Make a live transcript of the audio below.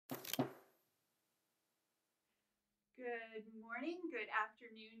Good morning, good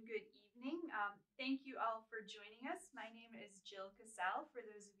afternoon, good evening. Thank you all for joining us. My name is Jill Casal. For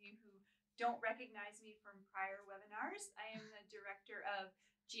those of you who don't recognize me from prior webinars, I am the Director of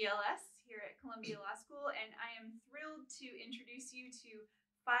GLS here at Columbia Law School, and I am thrilled to introduce you to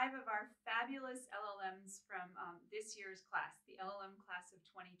 5 of our fabulous LLMs from this year's class, the LLM class of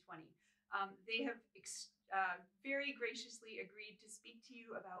 2020. They have very graciously agreed to speak to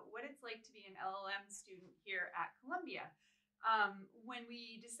you about what it's like to be an LLM student here at Columbia. When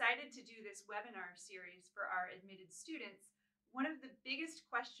we decided to do this webinar series for our admitted students, one of the biggest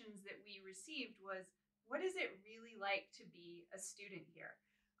questions that we received was, what is it really like to be a student here?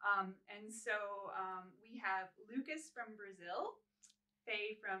 We have Lucas from Brazil,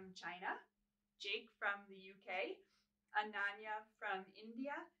 Faye from China, Jake from the UK, Ananya from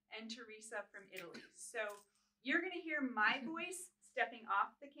India, and Teresa from Italy. So you're going to hear my voice stepping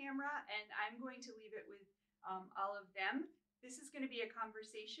off the camera, and I'm going to leave it with all of them. This is going to be a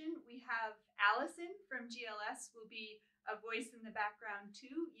conversation. We have Allison from GLS will be a voice in the background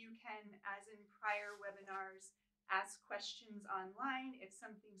too. You can, as in prior webinars, ask questions online if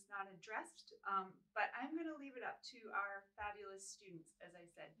something's not addressed, but I'm going to leave it up to our fabulous students, as I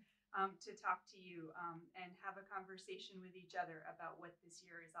said, to talk to you and have a conversation with each other about what this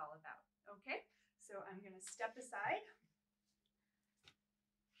year is all about. Okay, so I'm going to step aside.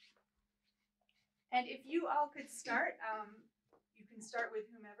 And if you all could start, you can start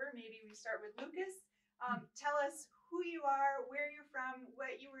with whomever. Maybe we start with Lucas. Tell us who you are, where you're from,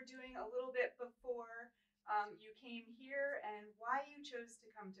 what you were doing a little bit before you came here, and why you chose to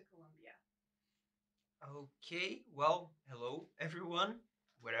come to Columbia. Okay, well, hello everyone,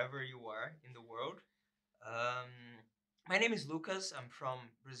 wherever you are in the world. My name is Lucas. I'm from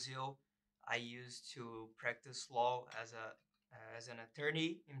Brazil. I used to practice law as an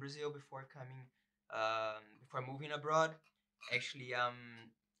attorney in Brazil before before moving abroad. Actually,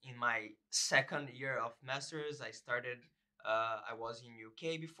 in my second year of masters. I was in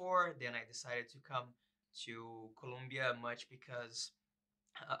UK before. Then I decided to come to Colombia much because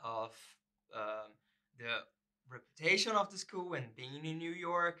of the reputation of the school and being in New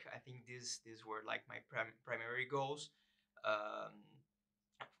York. I think these were like my primary goals um,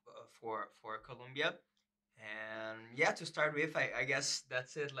 for Colombia. And yeah, to start with, I guess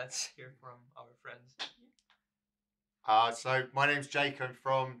that's it. Let's hear from our friends. So my name's Jake. I'm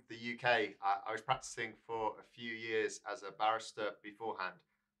from the UK. I was practicing for a few years as a barrister beforehand.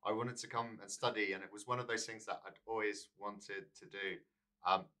 I wanted to come and study, and it was one of those things that I'd always wanted to do.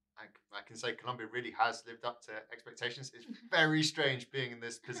 I can say Colombia really has lived up to expectations. It's very strange being in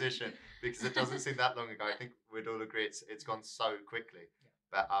this position because it doesn't seem that long ago. I think we'd all agree it's gone so quickly. Yeah.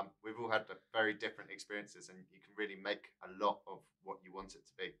 But we've all had very different experiences, and you can really make a lot of what you want it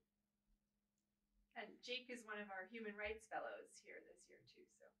to be. And Jake is one of our human rights fellows here this year too.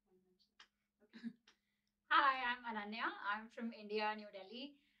 So okay. Hi, I'm Ananya. I'm from India, New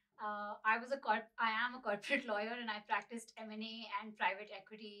Delhi. I am a corporate lawyer, and I practiced M&A and private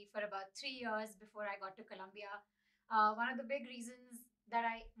equity for about 3 years before I got to Columbia. One of the big reasons that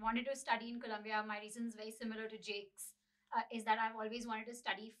I wanted to study in Columbia, my reasons very similar to Jake's, is that I've always wanted to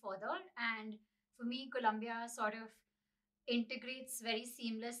study further. And for me, Columbia sort of integrates very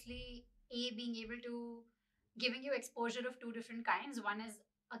seamlessly, being able to giving you exposure of two different kinds. One is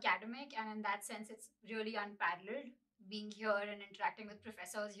academic, and in that sense it's really unparalleled, being here and interacting with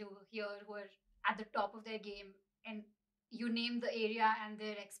professors who are at the top of their game, and you name the area and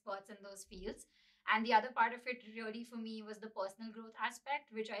they're experts in those fields. And the other part of it really for me was the personal growth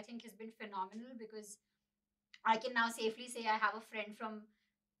aspect, which I think has been phenomenal, because I can now safely say I have a friend from,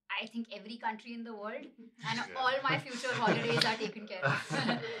 I think, every country in the world, and all my future holidays are taken care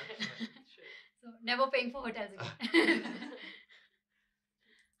of. So never paying for hotels again.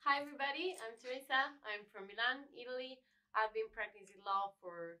 Hi everybody, I'm Teresa. I'm from Milan, Italy. I've been practicing law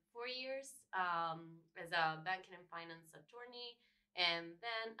for 4 years as a banking and finance attorney. And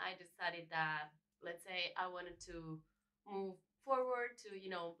then I decided that, let's say, I wanted to move forward to,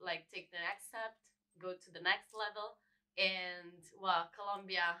 take the next step, go to the next level. And well,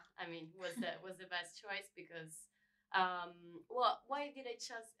 Colombia, was the best choice because, why did I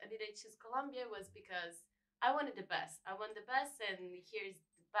choose Colombia was because I wanted the best. I want the best, and here's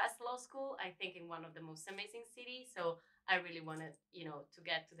the best law school, I think, in one of the most amazing cities. So I really wanted, to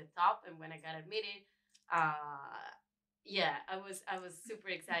get to the top. And when I got admitted, I was super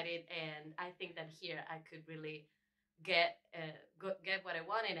excited, and I think that here I could really get what I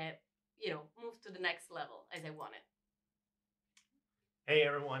wanted, and move to the next level as I wanted. Hey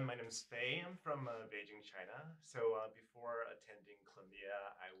everyone, my name is Faye. I'm from Beijing, China. So before attending Columbia,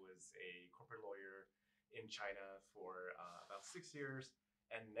 I was a corporate lawyer in China for about 6 years.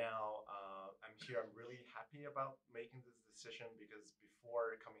 And now I'm here. I'm really happy about making this decision because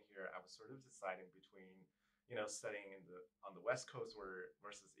before coming here, I was sort of deciding between, studying on the West Coast or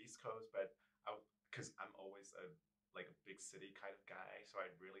versus East Coast. But because I'm always a big city kind of guy, so I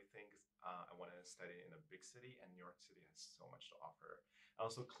really think I want to study in a big city, and New York City has so much to offer.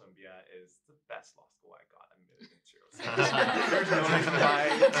 Also, Columbia is the best law school I got admitted into. So there's no reason why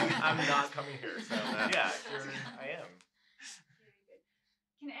I'm not coming here. So yeah, here I am. Very good.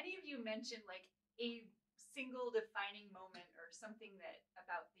 Can any of you mention like a single defining moment or something that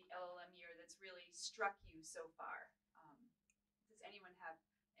about the LLM year that's really struck you so far? Does anyone have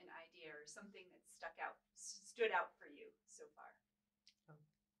an idea or something that stood out for you so far?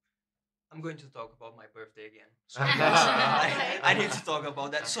 I'm going to talk about my birthday again. So I need to talk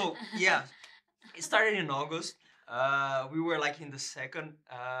about that. So yeah, it started in August. We were like in the second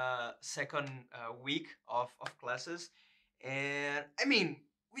week of classes, and I mean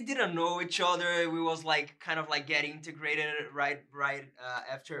we didn't know each other. We was like kind of like getting integrated right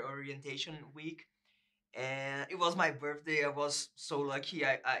after orientation week, and it was my birthday. I was so lucky.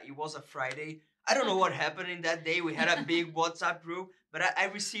 It was a Friday. I don't know what happened in that day. We had a big WhatsApp group, but I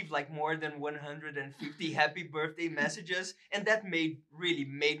received like more than 150 happy birthday messages, and that really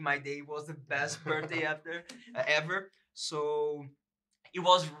made my day. It was the best birthday ever. So it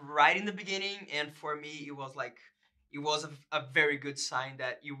was right in the beginning, and for me, it was a very good sign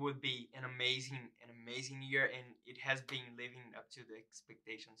that it would be an amazing year, and it has been living up to the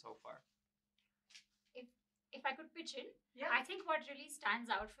expectation so far. If I could pitch in, Yeah. I think what really stands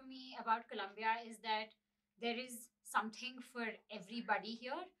out for me about Colombia is that there is something for everybody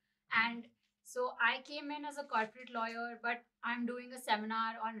here. And so I came in as a corporate lawyer, but I'm doing a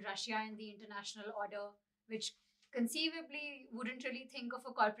seminar on Russia and the international order, which conceivably wouldn't really think of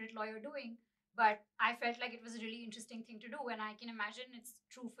a corporate lawyer doing. But I felt like it was a really interesting thing to do. And I can imagine it's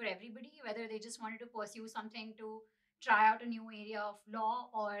true for everybody, whether they just wanted to pursue something to try out a new area of law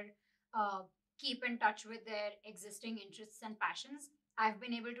or uh, keep in touch with their existing interests and passions. I've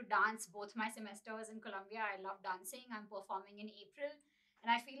been able to dance both my semesters in Colombia. I love dancing. I'm performing in April. And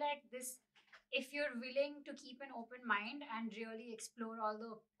I feel like this, if you're willing to keep an open mind and really explore all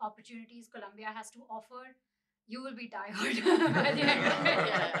the opportunities Colombia has to offer, you will be tired by the end of it.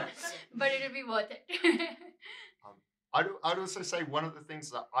 Yeah. But it'll be worth it. I'd also say one of the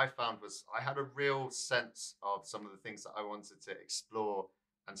things that I found was I had a real sense of some of the things that I wanted to explore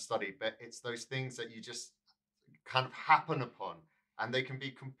and study, but it's those things that you just kind of happen upon, and they can be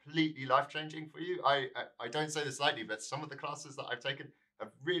completely life-changing for you. I don't say this lightly, but some of the classes that I've taken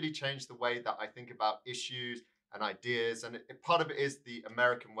have really changed the way that I think about issues and ideas, and part of it is the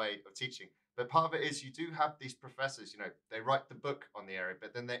American way of teaching, but part of it is you do have these professors, they write the book on the area,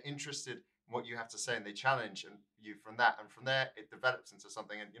 but then they're interested in what you have to say, and they challenge you from that, and from there it develops into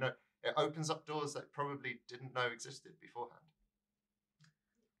something, and it opens up doors that probably didn't know existed beforehand.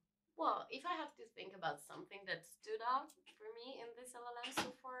 Well, if I have to think about something that stood out for me in this LLM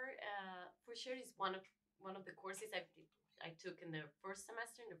so far, for sure is one of the courses I took in the first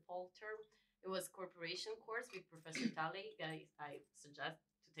semester in the fall term. It was corporation course with Professor Tali. I suggest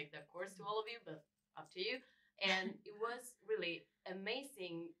to take that course to all of you, but up to you. And it was really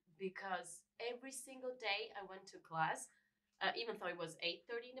amazing because every single day I went to class, even though it was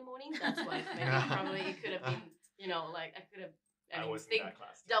 8:30 in the morning. That's why maybe probably it could have been, like I could have. I was in think that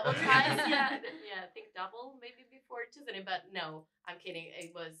class. double times, yeah, think double maybe before Tuesday, but no, I'm kidding.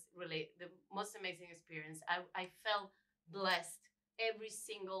 It was really the most amazing experience. I felt blessed every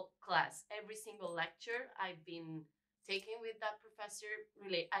single class, every single lecture I've been taking with that professor.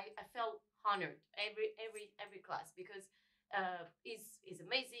 Really, I felt honored every class because is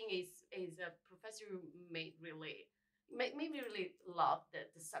amazing. Is a professor who made me really love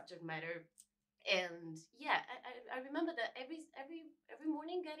the subject matter. And yeah, I remember that every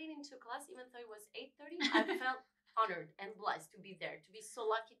morning getting into class, even though it was 8:30, I felt honored and blessed to be there, to be so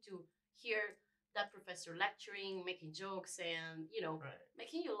lucky to hear that professor lecturing, making jokes, and Right.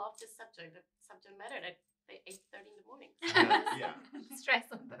 making you love the subject matter at 8:30 in the morning. Yeah. Stress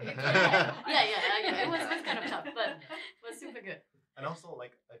on that. Yeah. It was kind of tough, but it was super good. And also,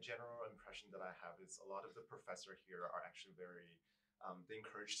 like, a general impression that I have is a lot of the professor here are actually they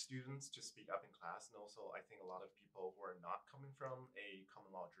encourage students to speak up in class. And also, I think a lot of people who are not coming from a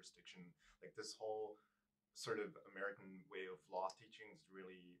common law jurisdiction, like this whole sort of American way of law teaching is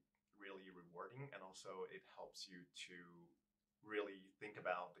really, really rewarding. And also, it helps you to really think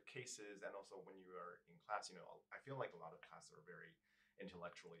about the cases. And also, when you are in class, I feel like a lot of classes are very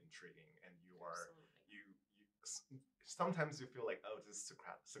intellectually intriguing, and you are Absolutely. you sometimes you feel like, oh, this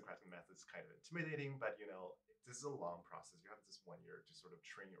Socratic method is kind of intimidating, but this is a long process. You have this 1 year to sort of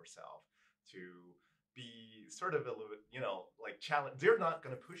train yourself to be sort of a little bit, like challenge. They're not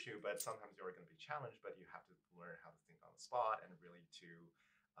going to push you, but sometimes you're going to be challenged. But you have to learn how to think on the spot and really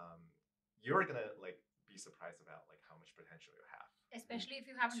um, you're going to like be surprised about like how much potential you have. Especially if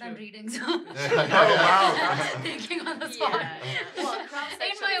you haven't done True. readings. Oh, wow. Thinking on the spot. Yeah. Well, cross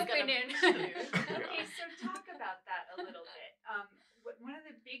In my opinion. Okay, so talk about that a little bit. One of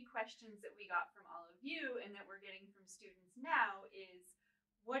the big questions that we got from all of you and that we're getting from students now is,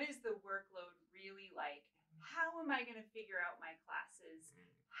 what is the workload really like? How am I going to figure out my classes?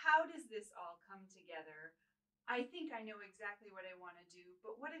 How does this all come together? I think I know exactly what I want to do,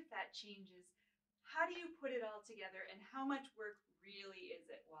 but what if that changes? How do you put it all together, and how much work really is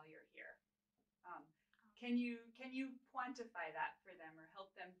it while you're here? Can you quantify that for them or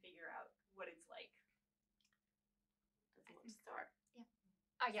help them figure out what it's like? Does he want to start?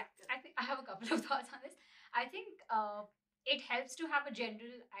 Yeah, I think I have a couple of thoughts on this. I think it helps to have a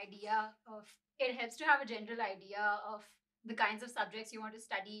general idea of the kinds of subjects you want to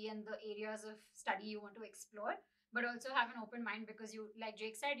study and the areas of study you want to explore, but also have an open mind, because you, like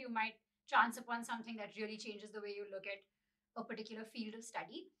Jake said, you might chance upon something that really changes the way you look at a particular field of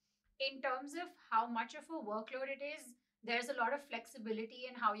study. In terms of how much of a workload it is, there's a lot of flexibility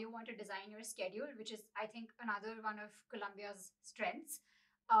in how you want to design your schedule, which is, I think, another one of Columbia's strengths.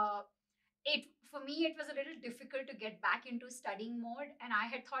 uh, it For me, it was a little difficult to get back into studying mode, and I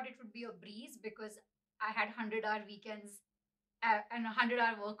had thought it would be a breeze because I had 100-hour weekends and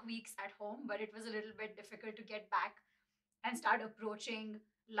 100-hour work weeks at home, but it was a little bit difficult to get back and start approaching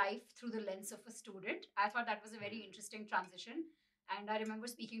life through the lens of a student. I thought that was a very interesting transition. And I remember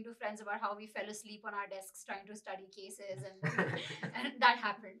speaking to friends about how we fell asleep on our desks trying to study cases, and that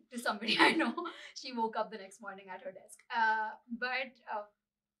happened to somebody I know. She woke up the next morning at her desk. But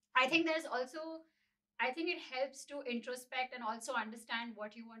I think it helps to introspect and also understand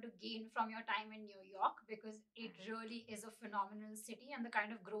what you want to gain from your time in New York, because it really is a phenomenal city, and the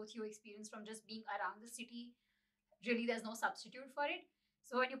kind of growth you experience from just being around the city, really there's no substitute for it.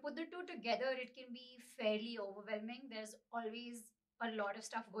 So when you put the two together, it can be fairly overwhelming. There's always a lot of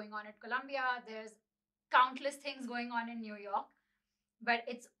stuff going on at Columbia. There's countless things going on in New York. But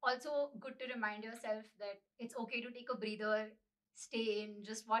it's also good to remind yourself that it's okay to take a breather, stay in,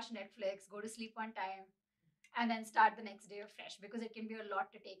 just watch Netflix, go to sleep on time, and then start the next day fresh, because it can be a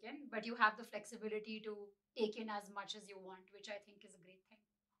lot to take in. But you have the flexibility to take in as much as you want, which I think is a great thing.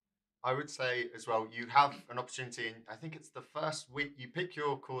 I would say as well, you have an opportunity, and I think it's the first week you pick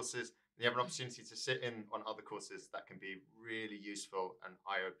your courses, and you have an opportunity to sit in on other courses that can be really useful and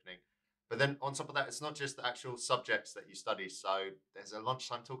eye-opening. But then on top of that, it's not just the actual subjects that you study. So there's a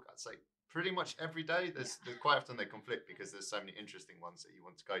lunchtime talk, I'd say pretty much every day. There's quite often they conflict because there's so many interesting ones that you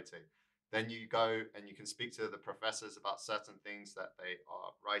want to go to. Then you go and you can speak to the professors about certain things that they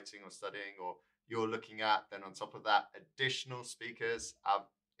are writing or studying or you're looking at. Then on top of that, additional speakers.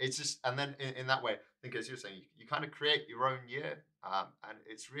 It's just, and then in that way, I think as you're saying, you kind of create your own year, and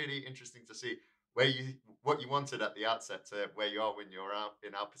it's really interesting to see what you wanted at the outset to where you are when you're out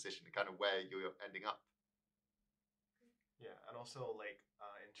in our position, and kind of where you're ending up. Yeah, and also like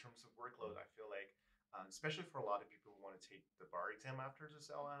in terms of workload, I feel like especially for a lot of people who want to take the bar exam after this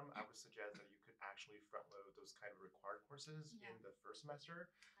LM, I would suggest that you could actually front load those kind of required courses in the first semester,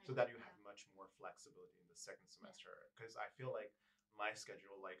 so that you have much more flexibility in the second semester. Because I feel like my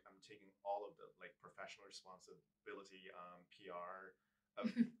schedule, like I'm taking all of the like professional responsibility, PR,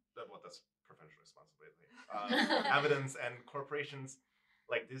 that's professional responsibility, evidence and corporations.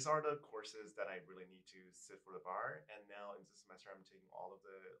 Like these are the courses that I really need to sit for the bar. And now in this semester, I'm taking all of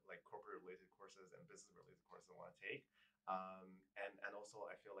the like corporate related courses and business related courses I want to take. And also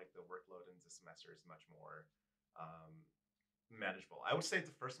I feel like the workload in this semester is much more manageable. I would say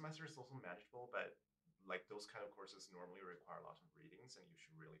the first semester is also manageable, but like those kind of courses normally require a lot of readings, and you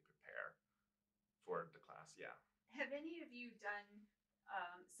should really prepare for the class. Yeah. Have any of you done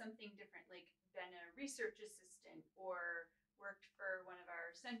something different, like been a research assistant or worked for one of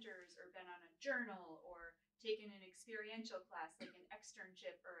our centers or been on a journal or taken an experiential class like an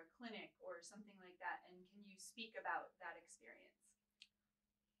externship or a clinic or something like that? And can you speak about that experience?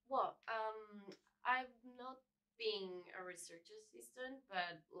 Well, I've not been a research assistant,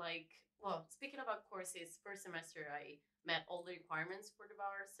 but speaking about courses, first semester I met all the requirements for the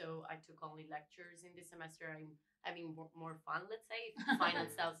bar, so I took only lectures in this semester. I'm having more fun, let's say.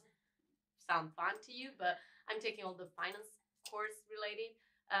 Finance sound fun to you, but I'm taking all the finance course related.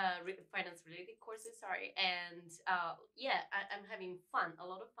 finance related courses. Sorry, and yeah, I'm having fun, a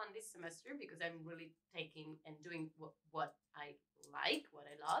lot of fun this semester because I'm really taking and doing what I like, what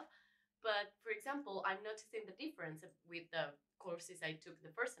I love. But for example, I'm noticing the difference with the courses I took the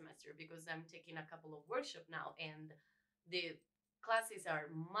first semester because I'm taking a couple of workshops now, and the classes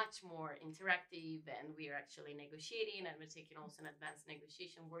are much more interactive, and we are actually negotiating, and we're taking also an advanced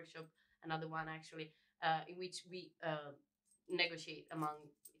negotiation workshop, another one actually, in which we negotiate among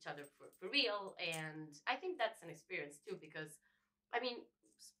each other for real. And I think that's an experience too, because I mean,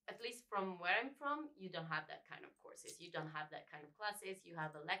 at least from where I'm from, you don't have that kind of courses. You don't have that kind of classes. You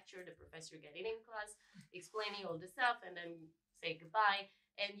have a lecture, the professor getting in class, explaining all the stuff, and then say goodbye.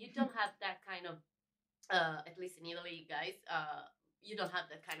 And you don't have that kind of, at least in Italy, guys, you don't have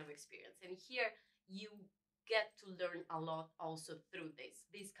that kind of experience. And here you get to learn a lot also through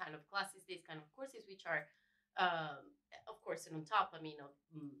these kind of classes, these kind of courses, which are, of course, and on top, I mean, of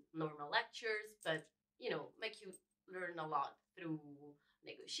normal lectures, but make you learn a lot through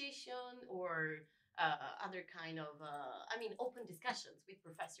negotiation or other kind of open discussions with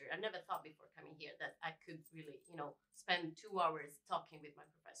professor. I never thought before coming here that I could really spend 2 hours talking with my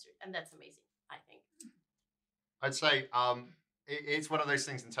professor, and that's amazing, I think. I'd say it's one of those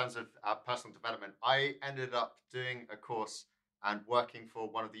things in terms of personal development. I ended up doing a course and working for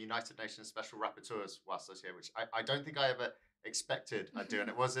one of the United Nations Special Rapporteurs whilst I was here, which I don't think I ever expected I'd do. And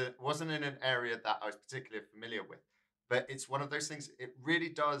it wasn't in an area that I was particularly familiar with. But it's one of those things, it really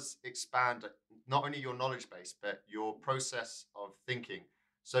does expand not only your knowledge base, but your process of thinking.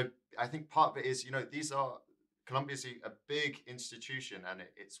 So I think part of it is, Columbia's a big institution, and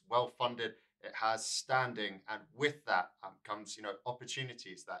it's well funded. It has standing, and with that comes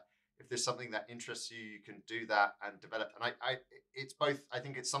opportunities that if there's something that interests you, you can do that and develop. And it's both. I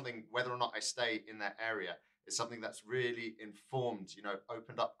think it's something, whether or not I stay in that area, it's something that's really informed,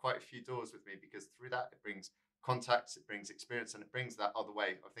 opened up quite a few doors with me, because through that it brings contacts, it brings experience, and it brings that other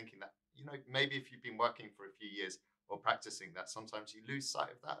way of thinking that maybe if you've been working for a few years or practicing, that sometimes you lose sight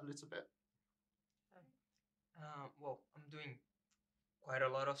of that a little bit. Well, I'm doing quite a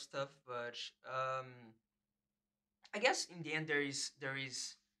lot of stuff, but I guess in the end there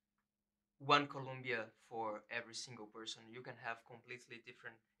is one Columbia for every single person. You can have completely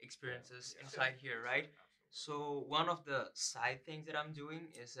different experiences inside here, right? So one of the side things that I'm doing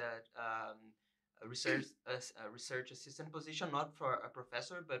is that a research assistant position, not for a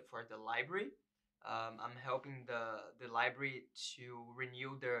professor, but for the library. I'm helping the library to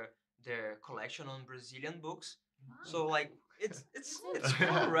renew their collection on Brazilian books. So like it's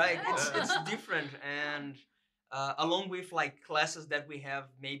cool, right? It's different, and along with like classes that we have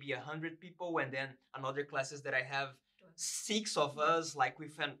maybe 100 people, and then another classes that I have 6 of us, like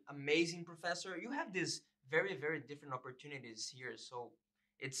with an amazing professor. You have these very different opportunities here, so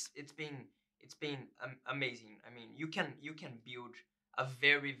it's been amazing. I mean, you can build a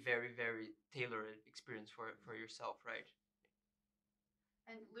very tailored experience for yourself, right?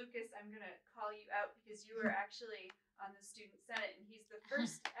 And Lucas, I'm going to call you out because you were actually on the Student Senate, and he's the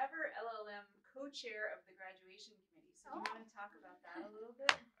first ever LLM co-chair of the graduation committee. So do you want to talk about that a little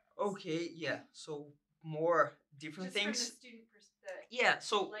bit? Okay, yeah. So more different Just from the things. student perspective. Yeah.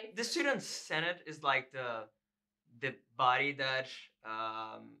 So life the Student perspective. Senate is like the body that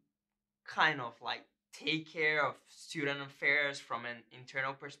kind of like take care of student affairs from an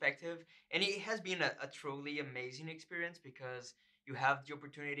internal perspective, and it has been a truly amazing experience because you have the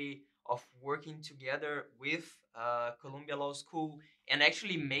opportunity of working together with Columbia Law School and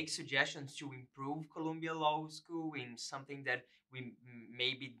actually make suggestions to improve Columbia Law School in something that we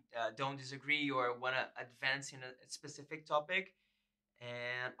maybe don't disagree or want to advance in a specific topic,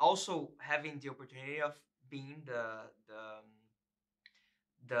 and also having the opportunity of being the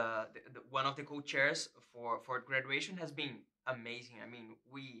one of the co-chairs for graduation has been amazing. I mean,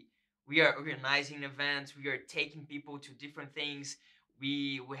 we are organizing events, we are taking people to different things.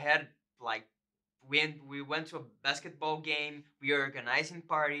 We had like we went to a basketball game, we are organizing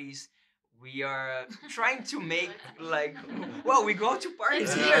parties, we are trying to make like well, we go to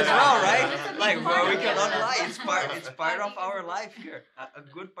parties here as well, right? Like well, we cannot lie, it's part of our life here, a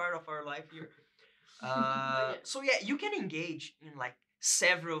good part of our life here. So yeah, you can engage in like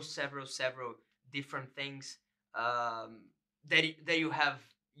several different things that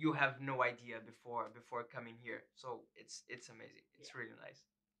you have no idea before coming here. So it's amazing. It's really nice.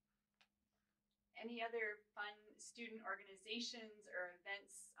 Any other fun student organizations or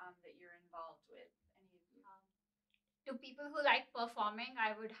events that you're involved with? Any of you? To people who like performing,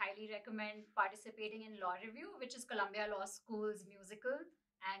 I would highly recommend participating in Law Review, which is Columbia Law School's musical,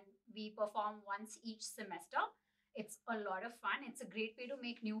 and we perform once each semester. It's a lot of fun. It's a great way to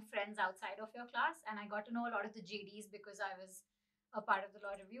make new friends outside of your class. And I got to know a lot of the JDs because I was a part of the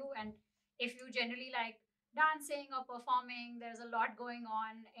law review. And if you generally like dancing or performing, there's a lot going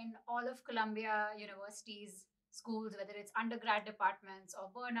on in all of Columbia universities, schools, whether it's undergrad departments or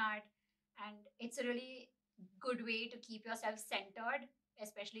Bernard. And it's a really good way to keep yourself centered,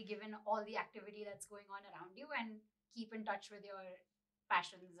 especially given all the activity that's going on around you, and keep in touch with your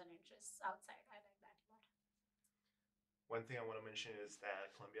passions and interests outside. I like that a lot. One thing I want to mention is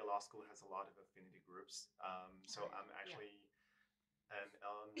that Columbia Law School has a lot of affinity groups. So I'm actually an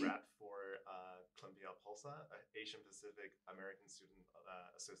LLM rep for Columbia PULSA, Asian Pacific American Student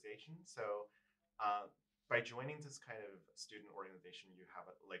Association. So by joining this kind of student organization, you have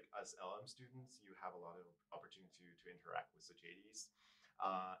like as LM students, you have a lot of opportunity to interact with the JDs,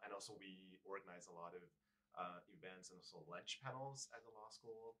 and also we organize a lot of events and also lunch panels at the law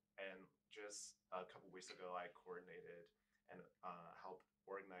school. And just a couple weeks ago, I coordinated and helped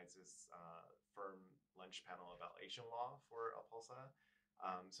organize this firm lunch panel about Asian law for Apulsa.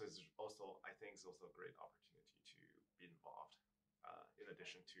 So it's also, I think, it's also a great opportunity to be involved, in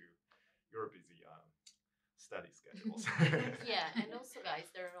addition to your busy study schedules. Yeah, and also, guys,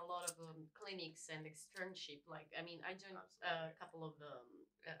 there are a lot of clinics and externship. Like, I mean, I joined a couple of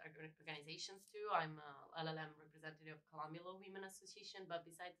organizations too. I'm a LLM representative of Columbia Law Women Association, but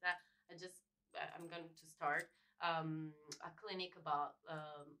besides that, I'm going to start a clinic about,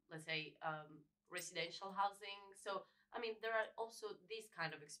 let's say, residential housing. So, I mean, there are also these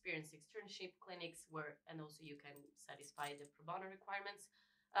kind of experience externship clinics where, and also you can satisfy the pro bono requirements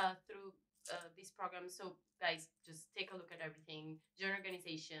through these programs. So, guys, just take a look at everything. Join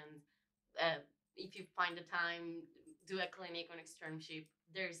organizations. If you find the time, do a clinic on externship.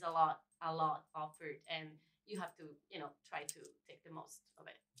 There's a lot offered, and you have to, try to take the most of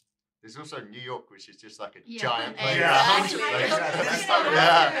it. There's also New York, which is just like a Yeah. giant Exactly. playground. Let's Yeah. talk about it.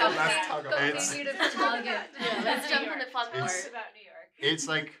 Yeah. Let's talk about It's- it. Completely different ballgame. Yeah, let's jump on the fun Tell It's- us part. about New York. It's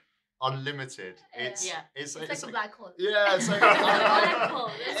like unlimited. It's Yeah. it's It's like a black hole. yeah, it's like Black hole.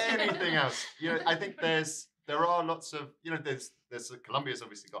 anything else. I think there are lots of there's Columbia's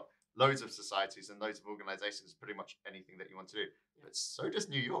obviously got loads of societies and loads of organizations, pretty much anything that you want to do. But so does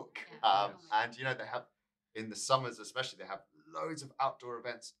New York. Yeah. And they have in the summers especially they have loads of outdoor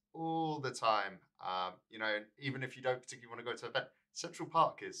events all the time. And even if you don't particularly want to go to an event, Central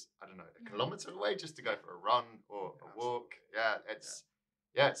Park is I don't know a kilometer away just to go for a run or a walk.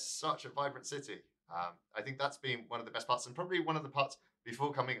 It's such a vibrant city. I think that's been one of the best parts, and probably one of the parts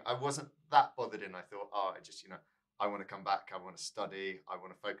before coming, I wasn't that bothered in. I thought, I just, I want to come back. I want to study. I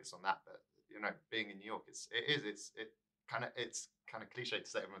want to focus on that. But being in New York, it's kind of cliche to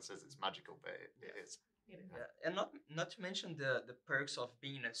say. Everyone says it's magical, but it is. Yeah, and not to mention the perks of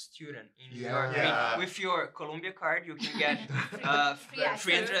being a student in New Yeah. York. Yeah. I mean, with your Columbia card, you can get Free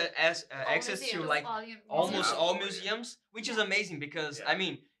access to museums. like almost Yeah. all museums, which is amazing because Yeah. I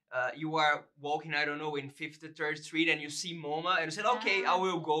mean, you are walking, I don't know, in 53rd Street and you see MoMA and you said, okay, I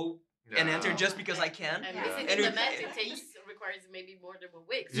will go and enter just because I can. And Yeah. visiting And the it- Met requires maybe more than 1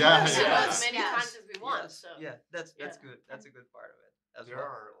 week. So Yeah, we can yeah. go as many Yes. times as we want. Yes, So yeah, that's Yeah. good. That's a good part of it as There well.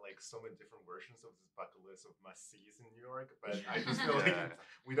 are like so many different versions of this bucket list of must sees in New York, but I just feel like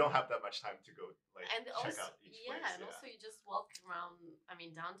we don't have that much time to go and check also, out each yeah, place. and also you just walk around. I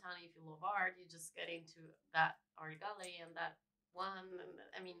mean, downtown. If you love art, you just get into that art gallery and that one. And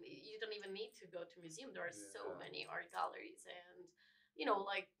I mean, you don't even need to go to museum. There are so Yeah. many art galleries, and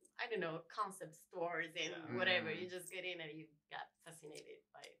like I don't know, concept stores and Yeah. whatever. Mm. You just get in and you get fascinated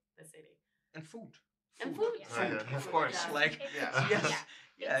by the city. And food. And food. Yeah. Food, of Yeah. course. Yeah. Like Yeah. yes.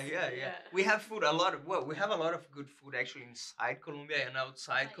 Yeah. Yeah. Yeah. We have food a lot of we have a lot of good food actually inside Colombia and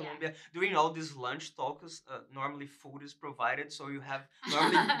outside Yeah. Colombia. During all these lunch talks, normally food is provided, so you have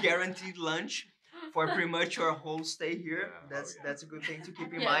normally guaranteed lunch for pretty much your whole stay here. Yeah. That's a good thing to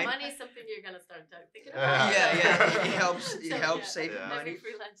keep in Yeah, mind. money is something you're gonna start thinking Yeah. about. Yeah, it helps. It So, helps yeah. save Yeah. money. Having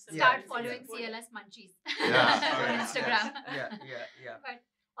free lunch Yeah. Start sometimes is following important. CLS Munchies Yeah. on Yeah. Instagram. Yeah. But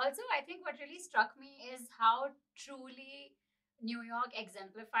also, I think what really struck me is how truly New York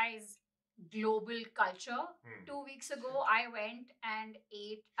exemplifies global culture. Hmm. 2 weeks ago, I went and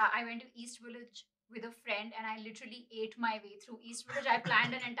ate. I went to East Village with a friend, and I literally ate my way through East Village. I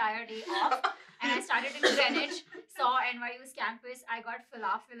planned an entire day off, and I started in Greenwich, saw NYU's campus. I got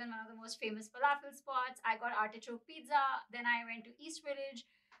falafel in one of the most famous falafel spots. I got artichoke pizza. Then I went to East Village.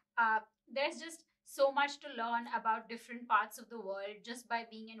 There's just so much to learn about different parts of the world just by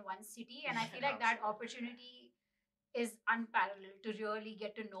being in one city, and I feel like that Absolutely. opportunity is unparalleled to really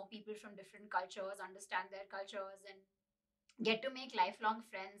get to know people from different cultures, understand their cultures, and get to make lifelong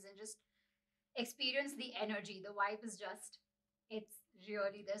friends and just experience the energy. The vibe is just, it's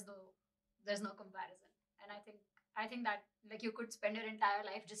really, there's no comparison. And I think that like you could spend your entire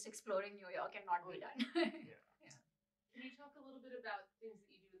life just exploring New York and not be done. Yeah. Yeah. Can you talk a little bit about things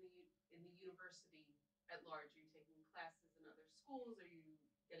that you do in the university at large? Are you taking classes in other schools? Are you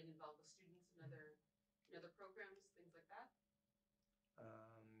getting involved with students in other programs, things like that?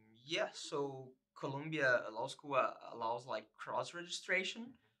 Yeah, so Columbia Law School allows like cross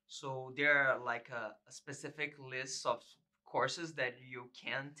registration. So there are like a specific list of courses that you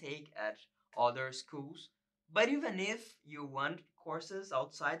can take at other schools. But even if you want courses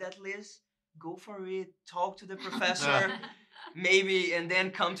outside that list, go for it. Talk to the professor, maybe, and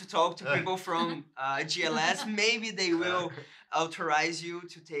then come to talk to people from GLS. Maybe they will authorize you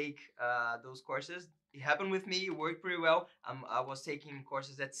to take those courses. It happened with me. It worked pretty well. I was taking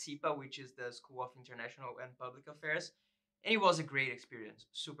courses at SIPA, which is the School of International and Public Affairs, and it was a great experience.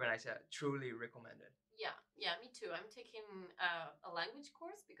 Super nice. I truly recommend it. Yeah, me too. I'm taking a language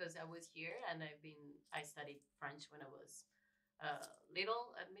course because I was here and I studied French when I was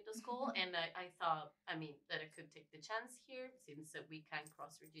little at middle school, and I thought, I mean, that I could take the chance here since we can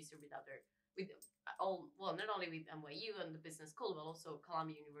cross register with all, well, not only with NYU and the business school, but also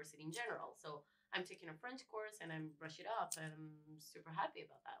Columbia University in general. So I'm taking a French course and I'm brush it up, and I'm super happy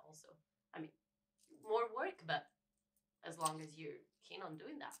about that. Also, I mean, more work, but as long as you're keen on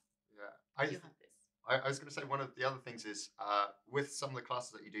doing that, Yeah, you have this. I was going to say one of the other things is with some of the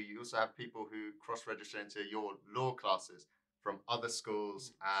classes that you do, you also have people who cross-register into your law classes from other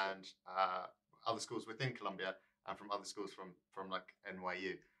schools and other schools within Columbia and from other schools from like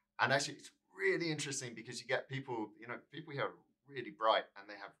NYU. And actually, it's really interesting because you get people, people here are really bright and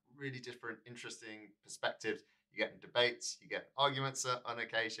they have really different, interesting perspectives. You get in debates, you get arguments on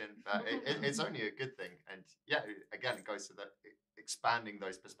occasion, but it's only a good thing. And yeah, again, it goes to the expanding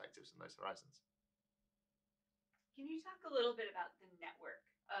those perspectives and those horizons. Can you talk a little bit about the network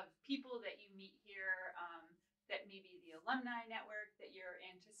of people that you meet here, that maybe the alumni network that you're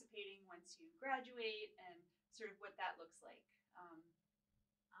anticipating once you graduate, and sort of what that looks like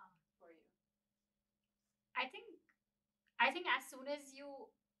for you? I think I think as soon as you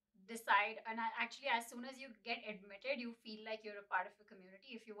decide, and actually as soon as you get admitted, you feel like you're a part of a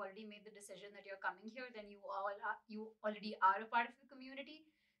community. If you've already made the decision that you're coming here, then you already are a part of the community.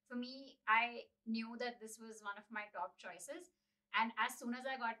 For me, I knew that this was one of my top choices, and as soon as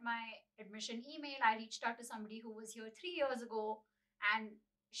I got my admission email, I reached out to somebody who was here 3 years ago, and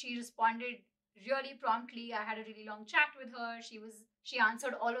she responded really promptly. I had a really long chat with her. She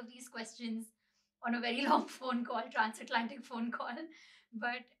answered all of these questions on a very long phone call, transatlantic phone call.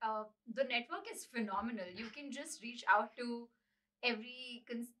 But the network is phenomenal. You can just reach out to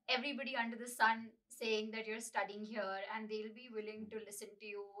everybody under the sun saying that you're studying here, and they'll be willing to listen to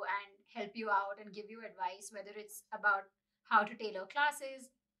you and help you out and give you advice, whether it's about how to tailor classes.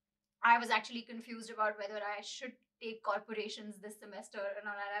 I was actually confused about whether I should take corporations this semester. And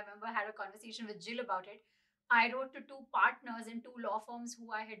I remember I had a conversation with Jill about it. I wrote to two partners in two law firms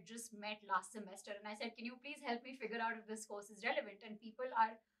who I had just met last semester, and I said, "Can you please help me figure out if this course is relevant?" And people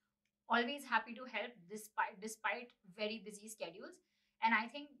are always happy to help despite very busy schedules. And I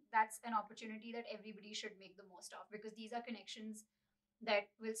think that's an opportunity that everybody should make the most of, because these are connections that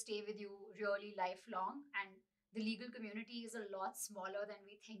will stay with you really lifelong. And the legal community is a lot smaller than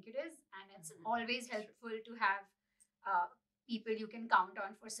we think it is, and it's always helpful to have people you can count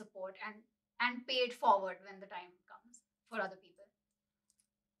on for support and pay it forward when the time comes for other people.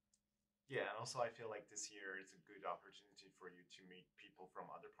 Yeah, and also I feel like this year is a good opportunity for you to meet people from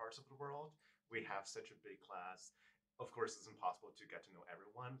other parts of the world. We have such a big class. Of course, it's impossible to get to know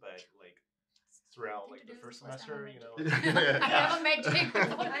everyone, but like throughout Nothing like to the do, first this is the first semester, time you I've know, met Jake. Yeah. I never met Jake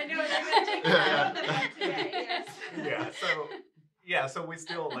before. I know what I meant. Today, yes. so we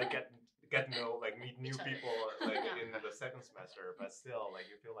still like get to know, like meet new Each other. people like Yeah. in the second semester, but still like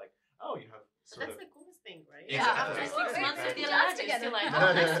you feel like, oh, you have But sort that's of the coolest thing, right? Yeah, After exactly. 6 months of Exactly. the Class lab, you're together. still like, oh,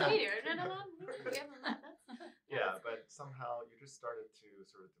 nice to meet you. No, we haven't met. yeah, but somehow you just started to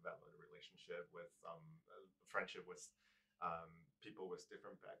sort of develop a relationship with a friendship with people with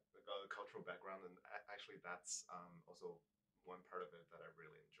different cultural background, and actually that's also one part of it that I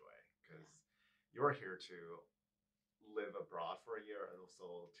really enjoy, because you're here to live abroad for a year and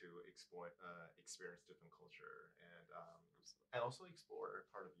also to explore experience different culture, and also explore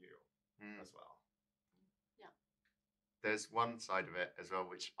part of you as well. There's one side of it as well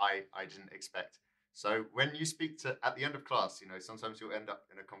which I didn't expect. So when you speak to at the end of class, sometimes you'll end up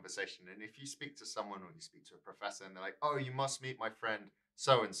in a conversation, and if you speak to someone or you speak to a professor and they're like, "Oh, you must meet my friend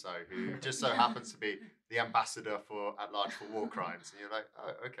so and so who just so happens to be the ambassador for at large for war crimes, and you're like,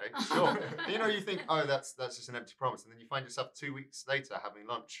 oh, okay, sure. And, you think, oh, that's just an empty promise, and then you find yourself 2 weeks later having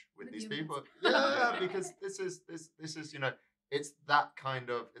lunch with these people. Yeah, because this is it's that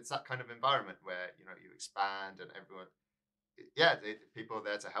kind of environment where you expand and everyone people are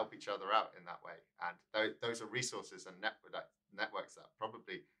there to help each other out in that way, and those are resources and networks that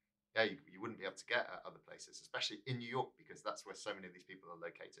probably you wouldn't be able to get at other places, especially in New York, because that's where so many of these people are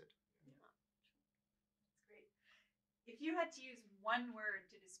located. That's great. If you had to use one word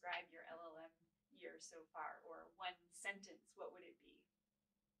to describe your LLM year so far, or one sentence, what would it be?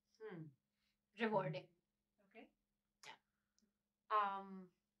 Rewarding. Okay.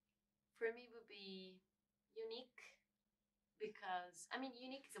 For me would be unique, because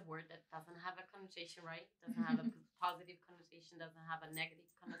unique is a word that doesn't have a connotation, right? Doesn't have a positive connotation, doesn't have a negative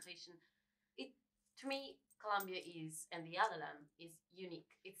connotation. It To me, Colombia is, and the LLM is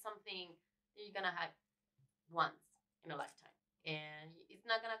unique. It's something that you're gonna have once in a lifetime, and it's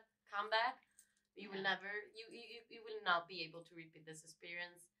not gonna come back. You will never, you will not be able to repeat this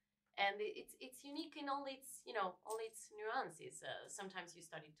experience. And it's unique in all its all its nuances. Sometimes you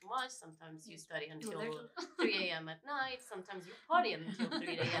study too much. Sometimes you study until 3 a.m. at night. Sometimes you party until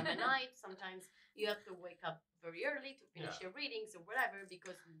 3 a.m. at night. Sometimes you have to wake up very early to finish your readings or whatever,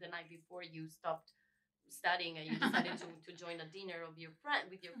 because the night before you stopped studying and you decided to join a dinner of your friend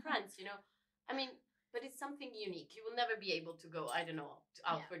with your friends. But it's something unique. You will never be able to go, I don't know,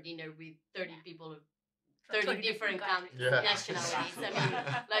 out for dinner with 30 people, 30 different nationalities.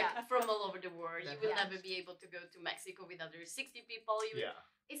 From all over the world. You will never be able to go to Mexico with other 60 people.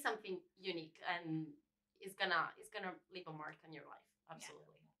 It's something unique, and it's gonna leave a mark on your life.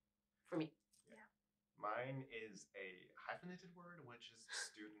 Absolutely. For me. Mine is a hyphenated word, which is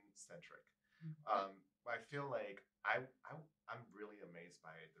student-centric. I feel like I'm really amazed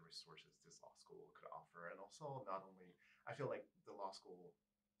by the resources this law school could offer, and also not only I feel like the law school.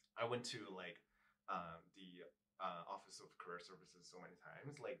 I went to the Office of Career Services so many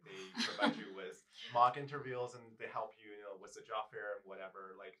times. Like, they provide you with mock interviews, and they help you, with the job fair and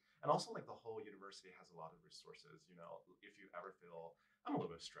whatever. And also the whole university has a lot of resources. If you ever feel I'm a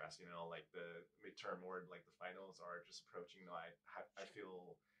little bit stressed, like the midterm or like the finals are just approaching. I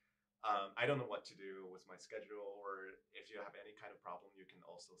feel I don't know what to do with my schedule, or if you have any kind of problem, you can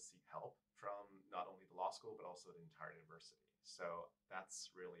also seek help from not only the law school but also the entire university. So that's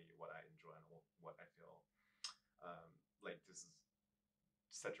really what I enjoy, and what I feel like this is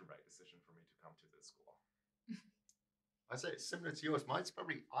such a right decision for me to come to this school. I say it's similar to yours. Mine's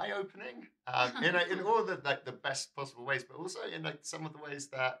probably eye-opening in all the best possible ways, but also in some of the ways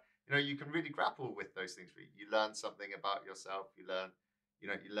that you can really grapple with those things. You learn something about yourself. You learn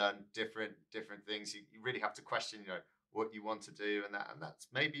different things. You really have to question what you want to do, and that's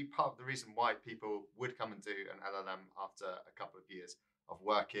maybe part of the reason why people would come and do an LLM after a couple of years of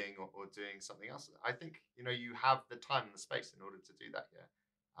working or doing something else. I think you have the time and the space in order to do that.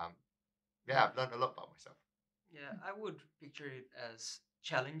 I've learned a lot about myself. Yeah, I would picture it as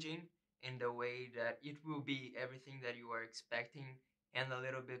challenging in the way that it will be everything that you are expecting and a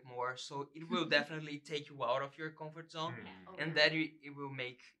little bit more. So it will definitely take you out of your comfort zone, and that it will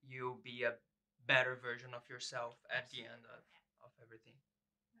make you be a better version of yourself at the end of everything.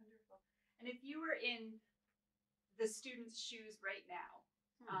 Wonderful. And if you were in the student's shoes right now,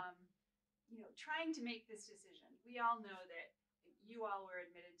 trying to make this decision, we all know that you all were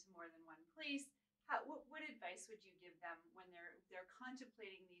admitted to more than one place. What advice would you give them when they're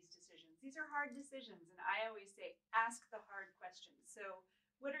contemplating these decisions? These are hard decisions, and I always say, ask the hard questions. So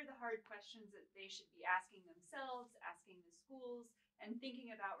what are the hard questions that they should be asking themselves, asking the schools, and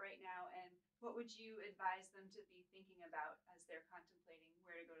thinking about right now? And what would you advise them to be thinking about as they're contemplating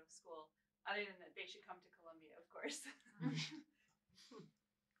where to go to school, other than that they should come to Columbia, of course?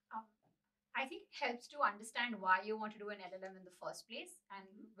 I think it helps to understand why you want to do an LLM in the first place, and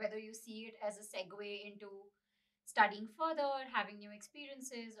whether you see it as a segue into studying further, having new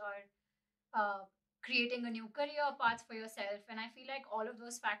experiences, or creating a new career path for yourself. And I feel like all of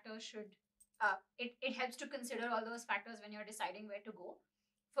those factors it helps to consider all those factors when you're deciding where to go.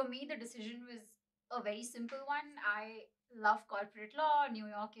 For me, the decision was a very simple one. I love corporate law. New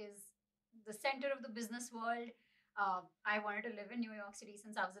York is the center of the business world. I wanted to live in New York City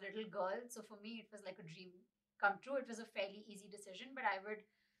since I was a little girl. So for me, it was like a dream come true. It was a fairly easy decision, but I would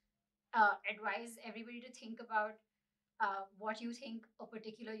advise everybody to think about what you think a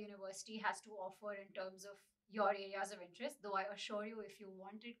particular university has to offer in terms of your areas of interest. Though I assure you, if you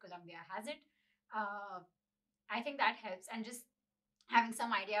want it, Columbia has it. I think that helps. And just having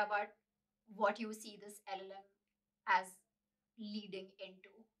some idea about what you see this LLM as leading into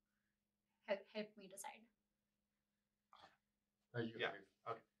help me decide. No, you Yeah. can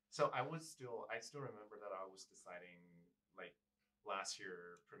move. Okay. So I still remember that I was deciding like last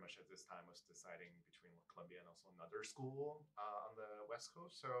year, pretty much at this time, I was deciding between Columbia and also another school on the West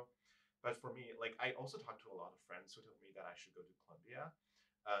Coast. So, but for me, like I also talked to a lot of friends who told me that I should go to Columbia.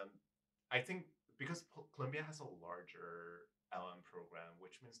 Um, I think because Columbia has a larger LM program,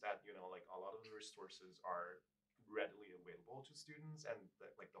 which means that like a lot of the resources are readily available to students, and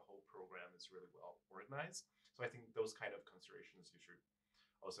like the whole program is really well organized. So I think those kind of considerations you should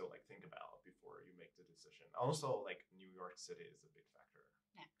also like think about before you make the decision. Also, like New York City is a big factor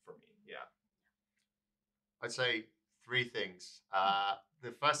for me. Yeah. I'd say three things.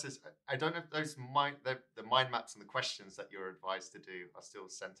 The first is I don't know if the mind maps and the questions that you're advised to do are still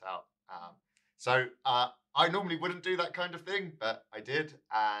sent out. So I normally wouldn't do that kind of thing, but I did,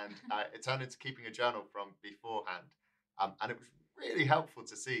 and it turned into keeping a journal from beforehand, and it was really helpful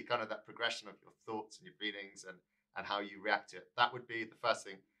to see kind of that progression of your thoughts and your feelings and how you react to it. That would be the first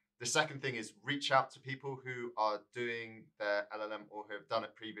thing. The second thing is reach out to people who are doing their LLM or who have done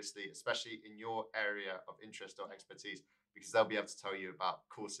it previously, especially in your area of interest or expertise, because they'll be able to tell you about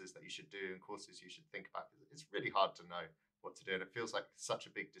courses that you should do and courses you should think about. It's really hard to know what to do, and it feels like such a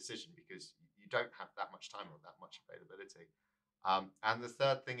big decision because you don't have that much time or that much availability. And the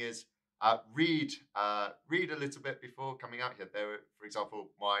third thing is read a little bit before coming out here. For example,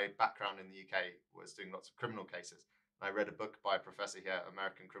 my background in the UK was doing lots of criminal cases. I read a book by a professor here,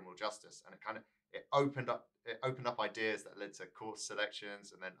 American Criminal Justice, and it opened up ideas that led to course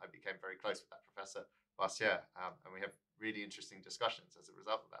selections, and then I became very close with that professor last year, and we have really interesting discussions as a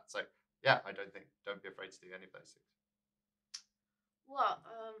result of that. So yeah, don't be afraid to do any of those things. Well,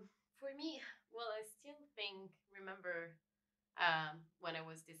 for me, I still remember when I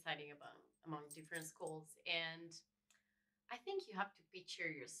was deciding about among different schools, and I think you have to picture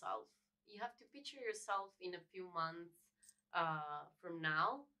yourself. You have to picture yourself in a few months from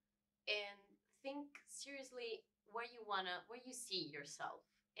now, and think seriously where you see yourself.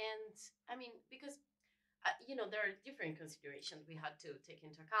 And I mean, because there are different considerations we had to take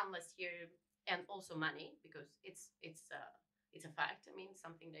into account last year, and also money, because it's a fact. I mean,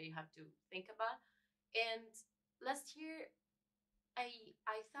 something that you have to think about. And last year,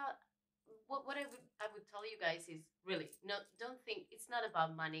 I thought what I would tell you guys is really don't think it's not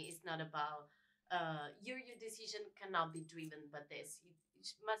about money. It's not about your decision cannot be driven by this.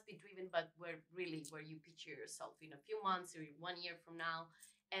 It must be driven by where you picture yourself in a few months or 1 year from now.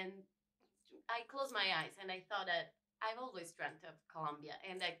 And I closed my eyes and I thought that I've always dreamt of Colombia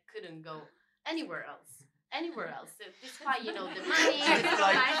and I couldn't go anywhere else. Anywhere else, so despite the money, yeah,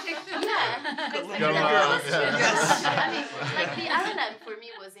 Go on, yeah. yes. I mean, like the LLM for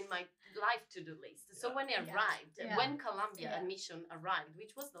me was in my life to-do list. So when it arrived, when Columbia admission arrived,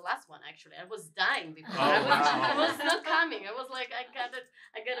 which was the last one actually, I was dying before. Oh, I wow. was not coming. I was like, I got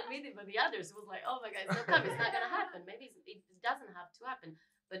a meeting, but the others was like, oh my God, it's not coming. It's not gonna happen. Maybe it doesn't have to happen.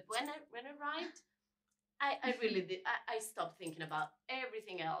 But when it arrived, I really did. I stopped thinking about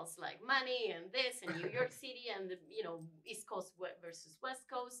everything else, like money and this and New York City and the East Coast versus West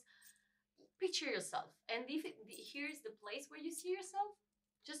Coast. Picture yourself, and here's the place where you see yourself.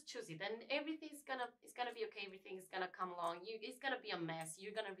 Just choose it, and everything's gonna be okay. Everything is gonna come along. It's gonna be a mess.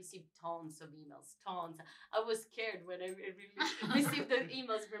 You're gonna receive tons of emails, tons. I was scared when I really received the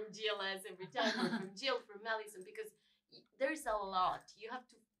emails from GLS every time, or from Jill, from Allison, because there's a lot. You have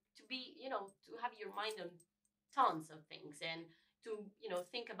to be, to have your mind on tons of things, and to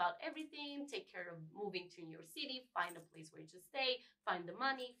think about everything, take care of moving to New York City, find a place where to stay, find the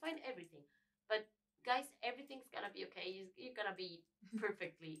money, find everything. But guys, everything's gonna be okay. You're gonna be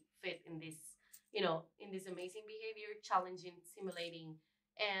perfectly fit in this, in this amazing behavior, challenging, simulating,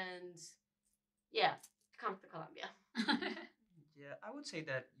 and yeah, come to Colombia. Yeah, I would say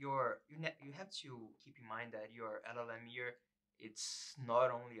that you have to keep in mind that your LLM year, it's not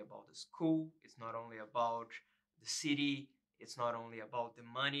only about the school, it's not only about the city, it's not only about the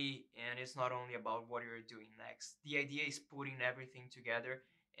money, and it's not only about what you're doing next. The idea is putting everything together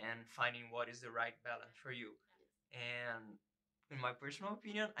and finding what is the right balance for you. And in my personal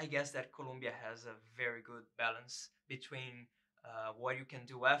opinion, I guess that Colombia has a very good balance between what you can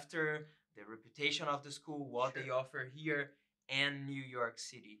do after, the reputation of the school, what they offer here, and New York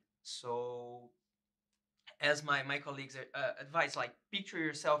City. So, as my colleagues advise, like picture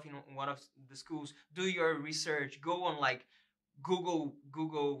yourself in one of the schools, do your research, go on like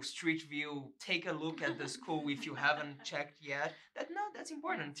Google Street View, take a look at the school if you haven't checked yet. That's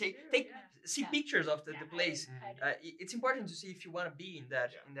important. Take see pictures of the place. It's important to see if you want to be in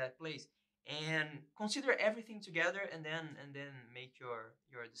that place. and consider everything together, and then make your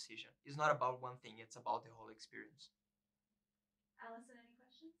decision. It's not about one thing; it's about the whole experience. Allison, any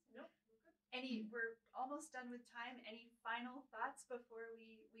questions? Nope, we're good. We're almost done with time. Any final thoughts before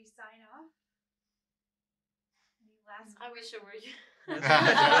we sign off? Any last? I wish I were you. Yeah.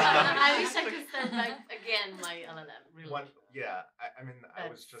 I wish I could start back again my LLM. Really. I mean, I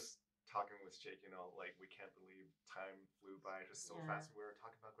was That's- just talking with Jake, like we can't believe time flew by just so Yeah. fast. We were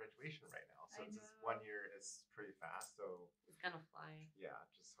talking about graduation right now. So I it's just know. 1 year is pretty fast. So It's gonna fly. yeah,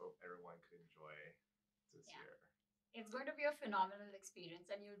 just hope everyone could enjoy this Yeah. year. It's going to be a phenomenal experience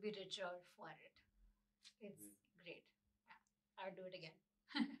and you'll be richer for it. It's great. Yeah, I'll do it again.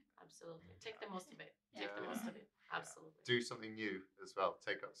 Absolutely. Take the most of it. Yeah. Take the most of it. Absolutely. Do something new as well.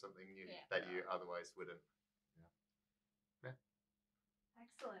 Take up something new Yeah. that you otherwise wouldn't.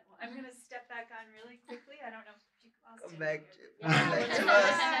 Excellent. Well, I'm going to step back on really quickly. I don't know if you all Come stand back here. to- Yeah. come back to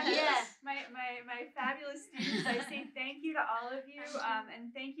us. Yeah. My fabulous students, I say thank you to all of you, and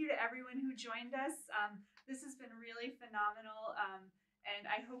thank you to everyone who joined us. This has been really phenomenal, and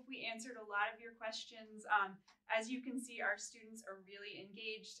I hope we answered a lot of your questions. As you can see, our students are really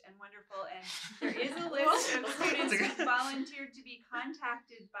engaged and wonderful, and there is a list of students who volunteered to be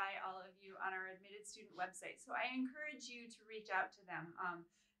contacted by all of you on our admitted student website. So I encourage you to reach out to them.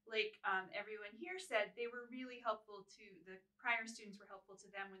 Like everyone here said, they were really helpful to the prior students were helpful to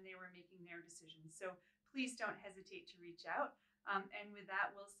them when they were making their decisions. So please don't hesitate to reach out. And with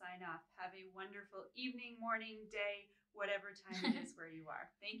that, we'll sign off. Have a wonderful evening, morning, day, whatever time it is where you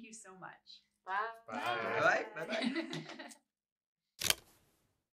are. Thank you so much. Bye. Bye. Bye bye.